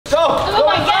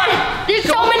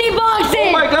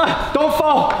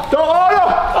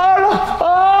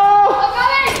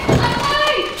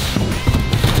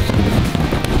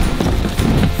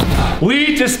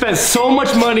spent so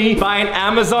much money buying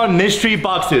Amazon mystery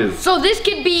boxes. So this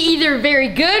could be either very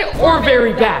good or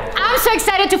very bad. I'm so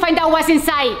excited to find out what's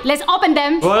inside. Let's open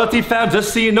them. Royalty fam,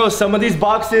 just so you know, some of these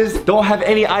boxes don't have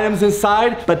any items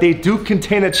inside, but they do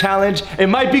contain a challenge. It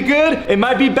might be good, it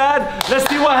might be bad. Let's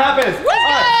see what happens. Let's go!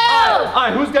 All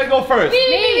right, who's gonna go first?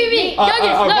 Me.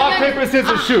 Rock, paper,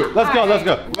 scissors, shoot. Let's go.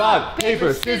 Rock,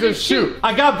 paper, scissors, shoot.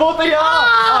 I got both of y'all.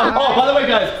 Oh, by the way,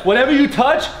 guys, whatever you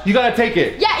touch, you gotta take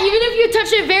it. Yeah, even if you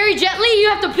touch it very gently, you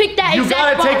have to pick that You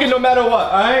exact gotta take it no matter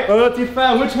what, all right? Royalty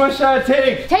fam, which one should I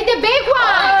take? Take the big one.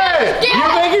 Hey,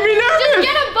 you're making me nervous. Just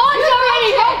get a box already.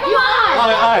 Come on. All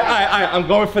right, I'm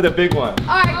going for the big one.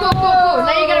 All right, cool.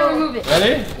 Now you gotta remove it.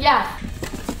 Ready? Yeah.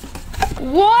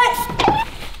 What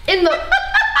in the...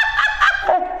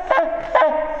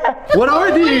 What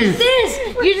are these? What is this?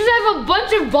 You just have a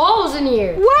bunch of balls in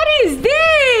here. What is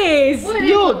this?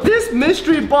 Yo, this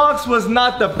mystery box was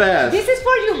not the best. This is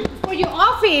for your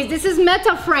office. This is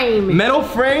metal frame. Metal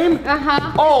frame?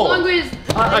 Uh-huh. Oh, As long as...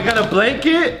 I got a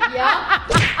blanket? Yeah.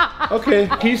 Okay,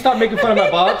 can you stop making fun of my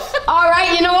box? All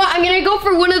right, you know what? I'm gonna go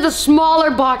for one of the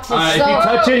smaller boxes. All right, if you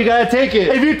touch it, you gotta take it.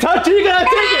 If you touch it, you gotta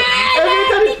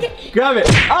take it. Grab it.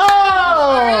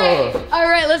 Oh! All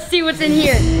right, let's see what's in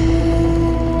here.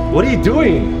 What are you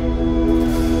doing?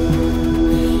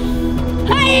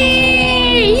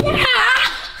 Hey! Yeah!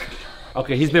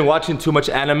 Okay, he's been watching too much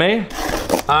anime.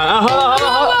 Hold on.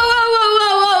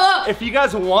 If you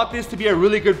guys want this to be a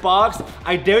really good box,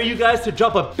 I dare you guys to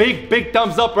drop a big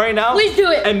thumbs up right now. Please do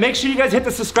it. And make sure you guys hit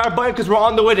the subscribe button because we're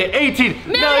on the way to 18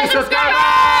 million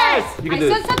subscribers. You can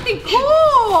do I saw this. something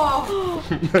cool.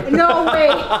 No way.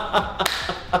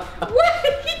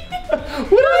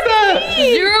 What is that?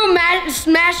 Zero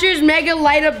Smashers Mega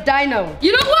Light Up Dino.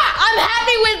 You know what? I'm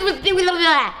happy with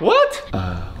that. What?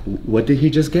 What did he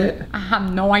just get? I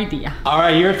have no idea. All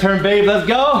right, your turn, babe. Let's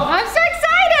go. I'm so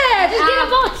excited. Just get a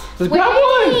box. Let's grab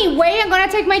one. Wait, I'm gonna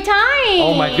take my time.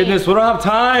 Oh my goodness, we don't have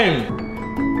time.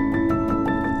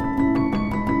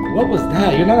 What was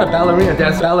that? You're not a ballerina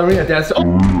dancer.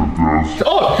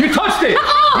 Oh, you touched it. You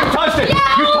touched it.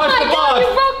 Yeah, You touched the box. God, you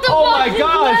broke the Oh box my as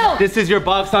gosh. well. This is your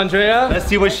box, Andrea. Let's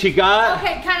see what she got.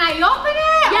 Okay, can I open it?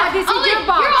 Yeah, Or this is your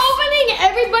box? You're opening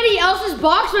everybody else's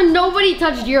box when nobody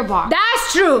touched your box.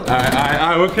 That's true. All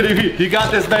right. What could it be? You got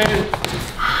this, baby.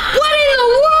 What in the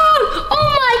world? Oh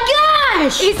my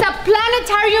gosh! It's a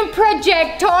planetarium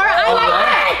projector. I like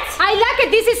it. I like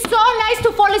it. This is so nice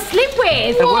to fall asleep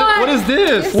with. And what is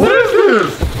this? What is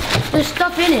this? There's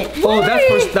stuff in it. Oh,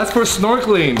 that's for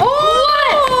snorkeling.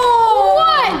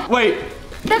 What? Wait.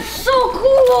 That's so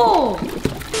cool.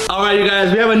 All right, you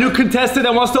guys. We have a new contestant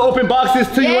that wants to open boxes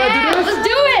too. You want to do this? Let's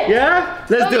do it. Yeah?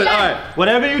 Let's do it. All right.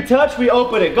 Whatever you touch, we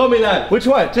open it. Go, Milan. Which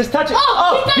one? Just touch it.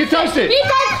 Oh, you touched it. He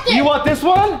touched it. You want this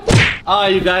one? All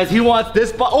right, you guys. He wants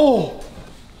this box. Oh.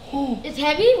 It's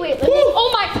heavy? Wait, let me.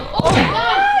 Oh my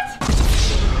God.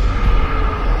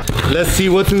 Let's see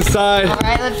what's inside. All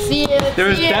right, let's see it.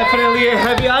 There's definitely a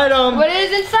heavy item. What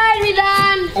is inside,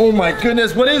 Milan? Oh my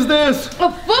goodness, what is this? A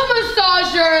foot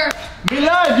massager.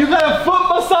 Milan, you got a foot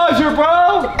massager,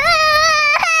 bro.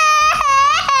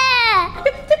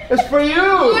 It's for you.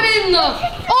 What in the?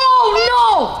 Oh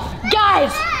no,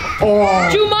 guys!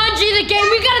 Jumanji the game.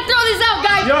 We gotta throw this out,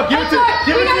 guys. Yo, give it to me.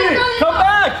 Come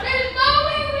back. There's no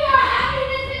way we are having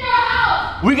this in our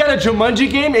house. We got a Jumanji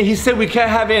game and he said we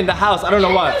can't have it in the house. I don't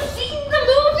know why. Have you seen the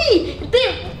movie?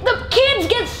 The kids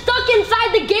get stuck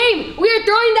inside the game. We are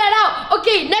throwing that out.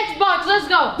 Okay, next box. Let's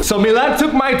go. So Milan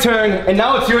took my turn and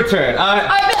now it's your turn. All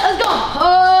right, let's go.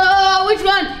 Which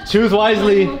one? Choose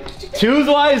wisely. Choose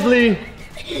wisely.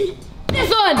 This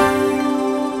one.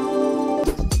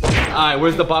 Alright,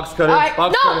 where's the box cutter? All right.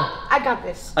 Box No, cutter. I got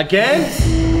this. Again?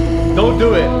 Don't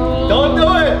do it. Don't do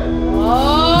it.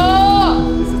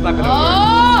 Oh. This is not gonna Oh.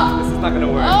 work. This is not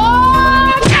gonna work. Oh.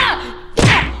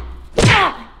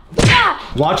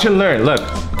 Watch and learn. Look.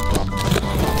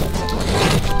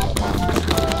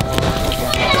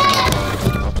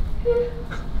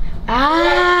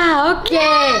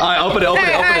 Okay. Alright, open it. Open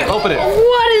it.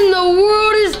 What in the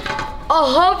world is a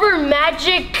hover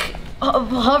magic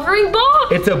hovering ball?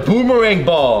 It's a boomerang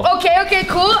ball. Okay,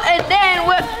 cool. And then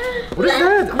what? What is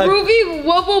that? Groovy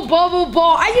Wubble Bubble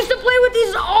Ball. I used to play with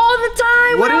these all the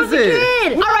time What when I is was a it?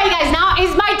 kid. All right, guys, now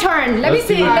it's my turn. Let me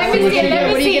see. What are you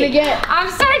gonna get? I'm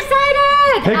so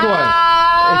excited. Pick one.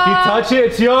 If you touch it,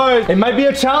 it's yours. It might be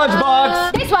a challenge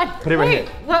box. This one. Put it right here.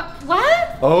 What?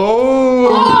 Oh.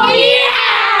 Oh,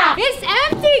 yeah! It's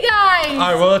empty, guys.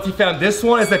 Alright, Royalty fam, this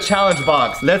one is the challenge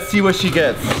box. Let's see what she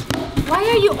gets. Why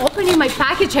are you opening my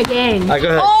package again? Alright, go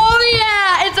ahead. Oh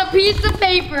yeah, it's a piece of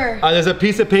paper. There's a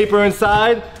piece of paper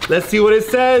inside. Let's see what it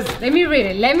says. Let me read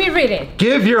it. Let me read it.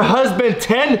 Give your husband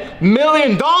 $10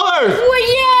 million.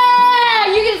 Well,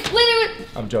 yeah! You can split it with...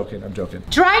 I'm joking, I'm joking.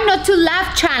 Try not to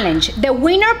laugh challenge. The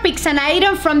winner picks an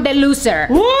item from the loser.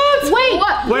 What? Wait,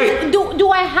 What? Wait. Do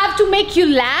I have to make you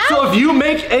laugh? So if you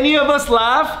make any of us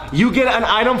laugh, you get an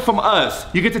item from us.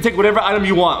 You get to take whatever item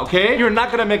you want, okay? You're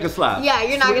not gonna make us laugh. Yeah,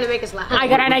 you're not gonna make us laugh. I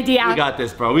got an idea. We got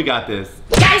this, bro, we got this.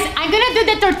 Guys, I'm gonna do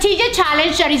the tortilla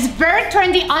challenge that is very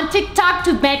trendy on TikTok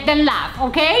to make them laugh,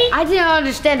 okay? I didn't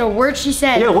understand a word she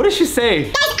said. Yeah, what did she say?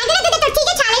 Guys, I'm gonna do the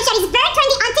tortilla challenge that is very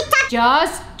trendy on TikTok.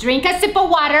 Just drink a sip of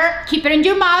water, keep it in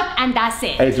your mouth, and that's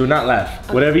it. Hey, do not laugh.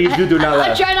 Whatever you do not laugh.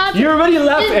 I'll try not to. You're already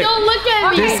laughing. Just don't look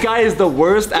at me. This guy is the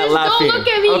worst at Just laughing. don't look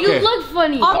at me. Okay. You look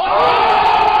funny.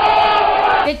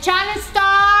 The challenge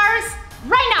starts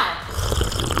right now.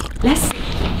 Let's see.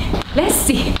 Let's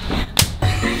see.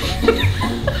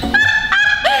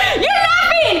 You're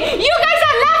laughing! You guys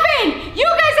are laughing! You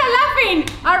guys are laughing!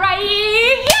 All right, yeah!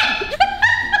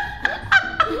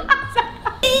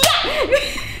 Yeah!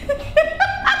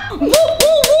 Woo, woo,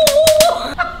 woo, woo.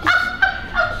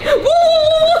 Woo,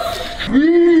 woo,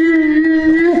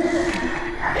 woo.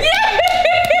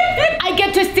 Yeah! I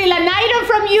get to steal an item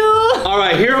from you. All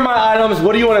right, here are my items.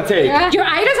 What do you want to take? Your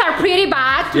items are pretty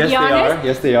bad, to Yes, be they honest. are.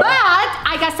 Yes, they are. But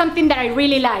I got something that I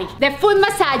really like. The foot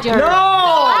massager. No!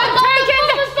 I'm taking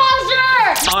the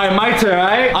massager! All right, my turn, all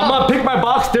right? I'm gonna pick my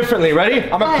box differently. Ready?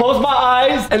 I'm gonna close my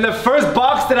eyes, and the first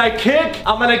box that I kick,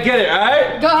 I'm gonna get it, all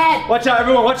right? Go ahead. Watch out,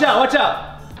 everyone. Watch out, watch out.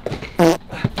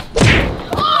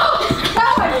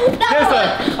 This one.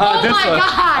 Oh This my one.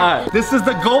 God. All right, this is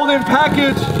the golden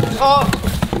package. Oh.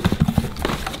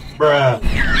 Bruh.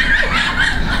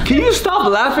 Can you stop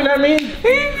laughing at me?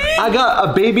 I got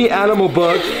a baby animal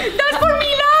book. That's for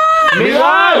Milan!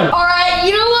 Milan! All right,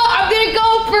 you know what? I'm gonna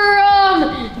go for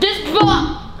this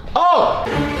box. Oh!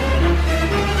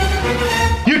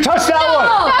 You touched that No! one!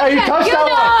 Hey, you touched You that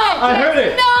know one! it! I heard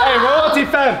it! No! Hey, Royalty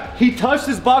fam, he touched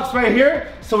this box right here,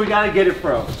 so we gotta get it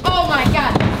from. Oh my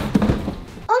God.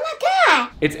 Oh my God!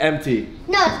 It's empty.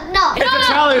 No. It's a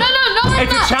challenge! No,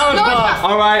 It's not. a challenge No, it's box!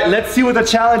 not. Alright, let's see what the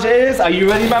challenge is. Are you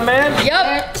ready, my man?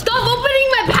 Yep. Stop opening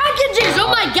my packages. Oh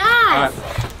my God.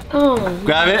 Oh.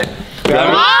 Grab it. Grab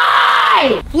it.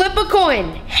 Why? Flip a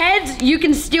coin. Heads, you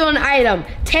can steal an item.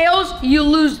 Tails, you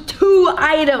lose 2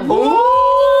 items. Ooh!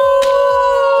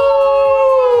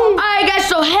 Alright guys,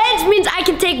 so heads means I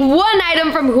can take 1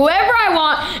 item from whoever I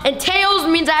want, and tails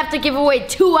means I have to give away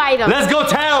 2 items. Let's go,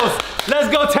 Tails! Let's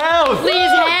go, Tails! Please,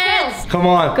 heads. Come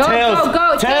on, Go, Tails! go,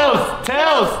 go, Tails!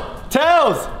 Tails!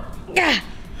 Tails!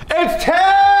 It's Tails!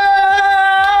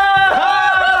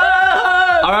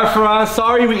 Alright, Farhan,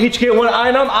 sorry, we each get 1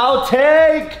 item. I'll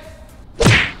take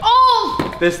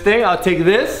Oh, this thing, I'll take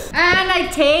this. And I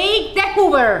take the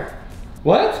Hoover.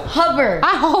 What? hover.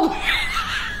 Hover.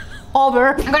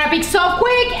 Over. I'm gonna pick so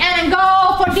quick and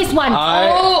go for this one.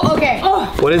 Oh, okay. Oh,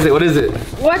 What is it? What is it?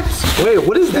 What? Wait,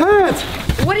 what is that?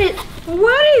 What is?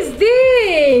 what is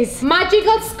this?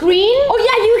 Magical screen? Oh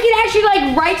yeah, you can actually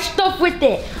like write stuff with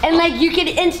it, and like you can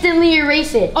instantly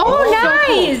erase it. Oh, So nice.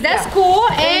 cool. That's Yeah. cool.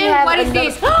 we And have what is another-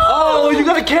 this? Oh, you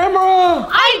got a camera!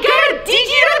 I got a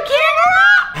digital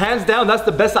camera! Hands down, that's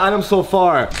the best item so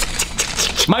far.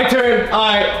 My turn. All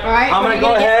right. right, I'm what gonna are you go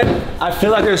gonna ahead. I feel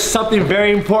like there's something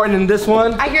very important in this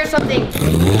one. I hear something.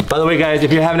 By the way, guys,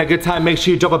 if you're having a good time, make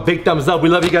sure you drop a big thumbs up. We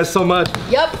love you guys so much.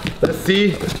 Yep. Let's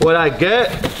see what I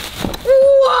get.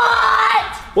 What?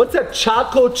 What's a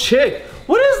Choco Chick?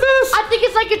 What is this? I think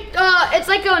it's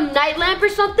like a night lamp or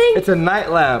something. It's a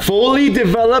night lamp. Fully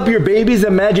develop your baby's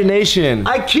imagination.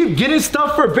 I keep getting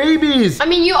stuff for babies. I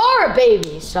mean, you are a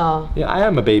baby, so. Yeah, I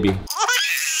am a baby.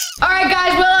 All right,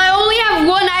 guys. Well, I only have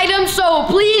 1 item, so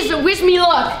please wish me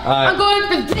luck. right. I'm going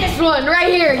for this one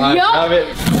right here. All right, Yup. have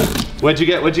it. What'd you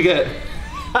get? What'd you get? Wait.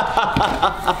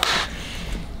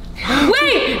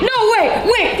 No. Wait.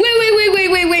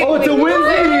 Oh, it's a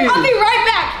Winzy. I'll be right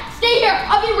back. Stay here.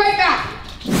 I'll be right back.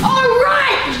 All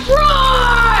right.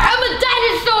 Roar! I'm a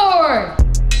dinosaur.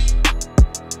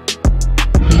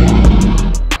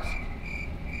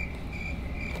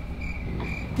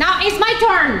 Now it's my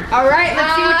turn. All right.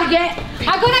 Let's see what you get.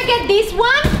 I'm gonna get this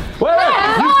one. Wait,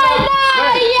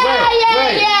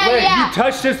 Yeah. You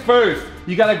touch this first.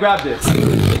 You gotta grab this.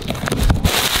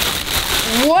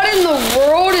 What in the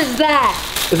world is that?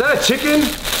 Is that a chicken?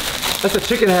 That's a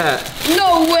chicken hat.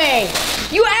 No way.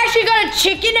 You actually got a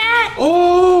chicken hat?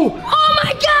 Oh! Oh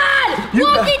my God! You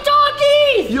got-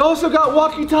 Walkie-talkies! You also got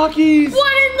walkie-talkies.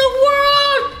 What in the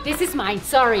world? This is mine,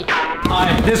 sorry. All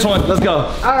right, this one. Let's go.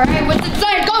 All right, what's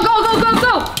inside? Go!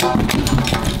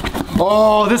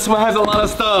 Oh, this one has a lot of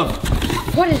stuff.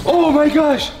 What is that? Oh my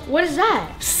gosh. What is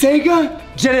that? Sega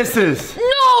Genesis.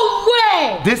 No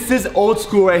way! This is old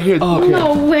school right here. Oh, okay.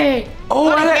 No way.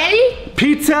 Oh, Cotton candy?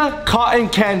 Pizza, cotton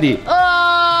candy.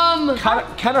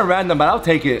 Kind of random, but I'll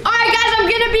take it. All right, guys, I'm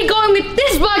gonna be going with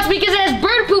this box because it has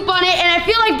bird poop on it, and I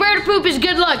feel like bird poop is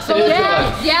good luck. So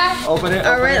Yeah. Open it.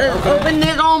 All right, let's open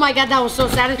this. Oh my God, that was so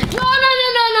sad.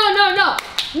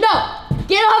 No!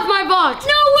 Get off my box.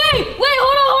 No, wait,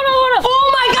 hold on. Oh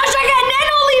my gosh, I got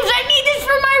nano leaves. I need this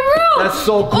for my room. That's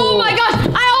so cool. Oh my gosh,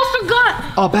 I also got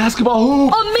a basketball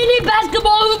hoop. a mini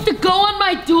basketball hoop to go on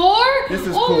my door. This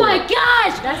is cool. cool. My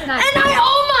gosh. That's nice. And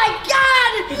oh my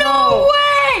God, no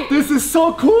way. This is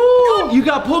so cool. You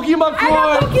got Pokemon cards.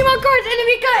 I got Pokemon cards, and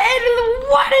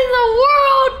what in the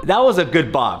world? That was a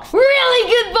good box. Really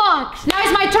good box. Now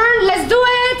it's my turn. Let's do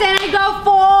it. And I go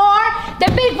for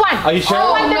the big one. Are you sure? I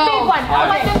want the no. big one. I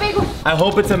want the big one. I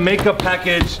hope it's a makeup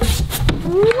package.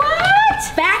 What?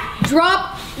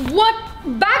 Backdrop. What?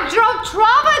 Backdrop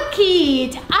travel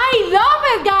kit. I love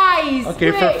it, guys.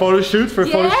 Okay, for photo shoots,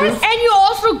 Yes. And you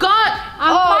also got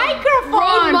A microphone.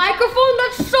 Rode microphone.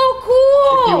 That's so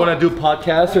cool. If you want to do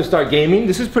podcasts or start gaming,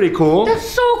 this is pretty cool. That's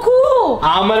so cool.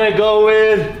 I'm gonna go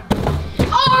with.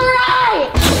 All right.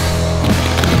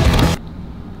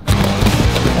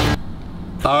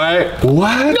 All right.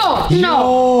 What? No.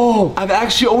 Yo, I've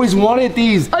actually always wanted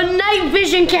these. A night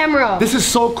vision camera. This is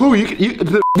so cool.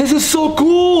 This is so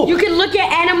cool. You can look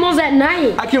at animals at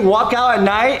night. I can walk out at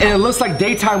night and it looks like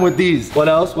daytime with these. What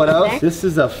else? This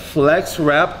is a flex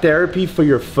wrap therapy for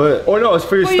your foot. Or no, it's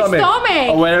for your stomach.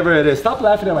 Or whatever it is. Stop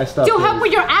laughing at my stuff. To help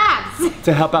with your abs.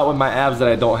 To help out with my abs that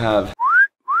I don't have.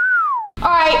 All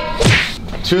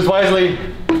right. Choose wisely.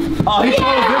 Oh, he chose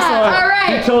this one. All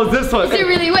right. He chose this one. Is it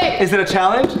really weight? Is it a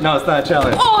challenge? No, it's not a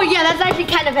challenge. Oh yeah, that's actually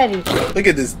kind of heavy. Look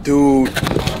at this dude.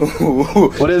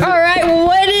 What is it? All right,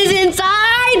 what is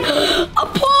inside? A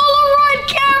Polaroid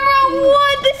camera.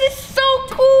 What? This is so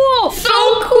cool.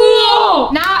 So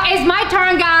cool. Now it's my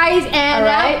turn, guys. And All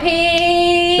right. I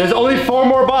pick. There's only 4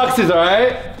 more boxes, all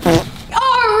right?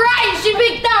 All right, she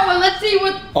picked that one. Let's see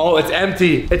what. Oh, it's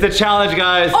empty. It's a challenge,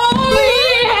 guys.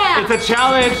 Oh yeah. It's a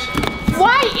challenge.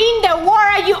 Why in the world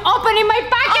are you opening my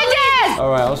packages?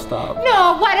 All right, I'll stop.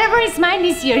 No, whatever is mine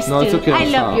is yours No, too. it's okay, I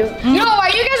love you. No,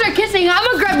 while you guys are kissing, I'm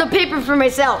gonna grab the paper for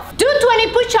myself. Do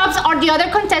 20 push-ups or the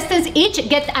other contestants each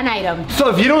get an item. So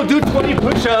if you don't do 20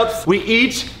 push-ups, we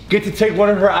each get to take one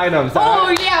of her items. all Oh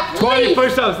right? yeah, 20 please.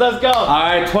 push-ups, let's go. All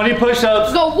right, 20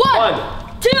 push-ups. Go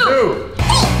 1, 2. 2.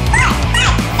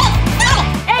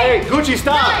 Hey, Gucci,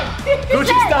 stop.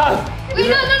 Gucci, stop. Wait,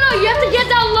 no, you have to get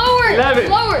down lower. 11.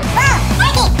 Lower.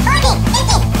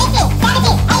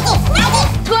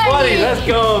 20, let's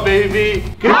go, baby.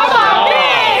 Good How about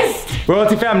job. this?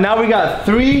 Royalty fam, now we got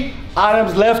 3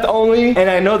 items left only, and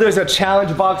I know there's a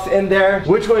challenge box in there.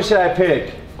 Which one should I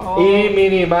pick? Eeny,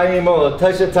 meeny, miny, mo,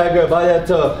 touch the tiger by the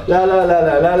toe. La la la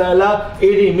la la la la.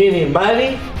 Eeny, meeny,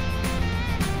 miny.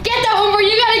 Get that one, bro.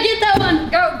 You gotta get that one.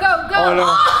 Go, go, go. Oh no.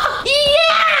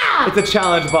 Yeah. It's a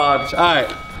challenge box. All right.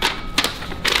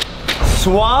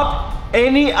 Swap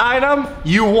any item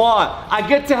you want. I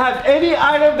get to have any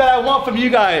item that I want from you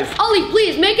guys. Ollie,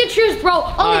 please make a truce, bro.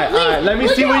 Ollie, All right, please. let me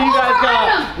Look see at what you all guys our got.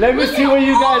 items. Let me Look see at what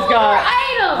you guys all got. our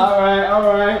items.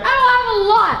 All right. I don't have a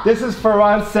lot. This is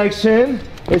Ferran's section.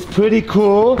 It's pretty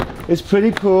cool. It's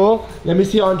pretty cool. Let me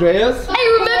see Andreas. Hey,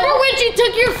 remember when you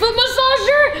took your foot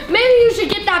massager? Maybe you should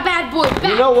get that bad boy back.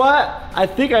 You know what? I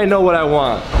think I know what I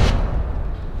want.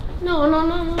 No.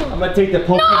 I'm gonna take the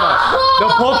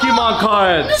Pokemon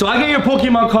cards. So I get your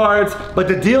Pokemon cards, but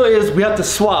the deal is we have to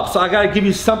swap. So I gotta give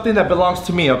you something that belongs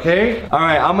to me, okay? All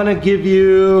right, I'm gonna give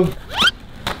you,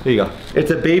 here you go. It's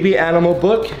a baby animal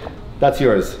book. That's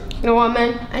yours. You know what,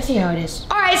 man? I see how it is.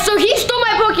 All right, so he stole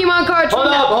my Pokemon cards. Hold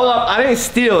up. I didn't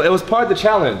steal. It was part of the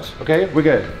challenge, okay? We're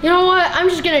good. You know what? I'm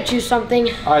just gonna choose something.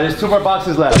 All right, there's 2 more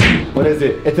boxes left. What is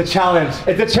it? It's a challenge.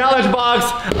 It's a challenge box.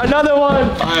 Another one.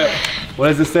 All right, what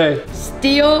does it say?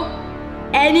 Steal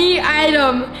any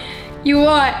item you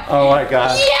want. Oh my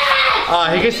God.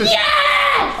 Yes! He gets to.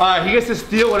 Yes! He gets to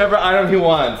steal whatever item he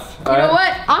wants. You know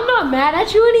what? I'm not mad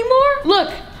at you anymore.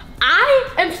 Look, I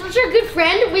am such a good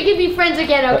friend. We can be friends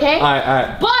again, okay? All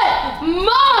right. But,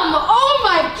 Mom, oh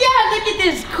my God, look at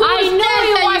this cool I stuff knew that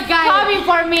you you was guys. coming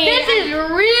for me. This is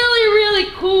really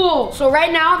cool. So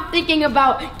right now, I'm thinking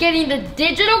about getting the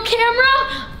digital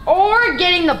camera or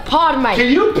getting the pod mic.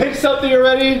 Can you pick something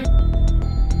already?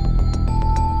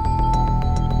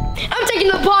 I'm taking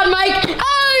the pod mic.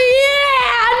 Oh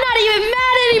yeah! I'm not even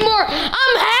mad anymore.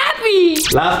 I'm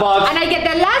happy. Last box. And I get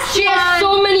the last She one. has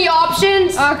so many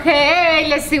options. Okay,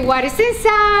 let's see what is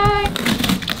inside.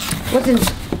 What's in?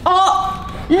 Oh,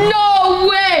 no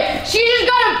way! She just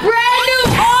got a brand new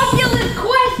Oculus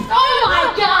Quest. Oh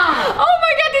my god! Oh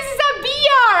my god, this is a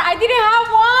VR. I didn't have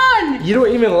one. You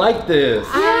don't even like this.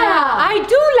 Yeah, I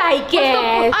do like it.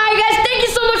 Alright guys, thank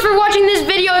you so much for watching this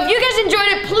video. If you guys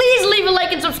enjoyed it, please leave a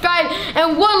like and subscribe.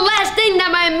 And one last thing that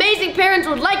my amazing parents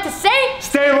would like to say.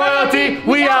 Stay royalty,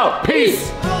 we out. Peace.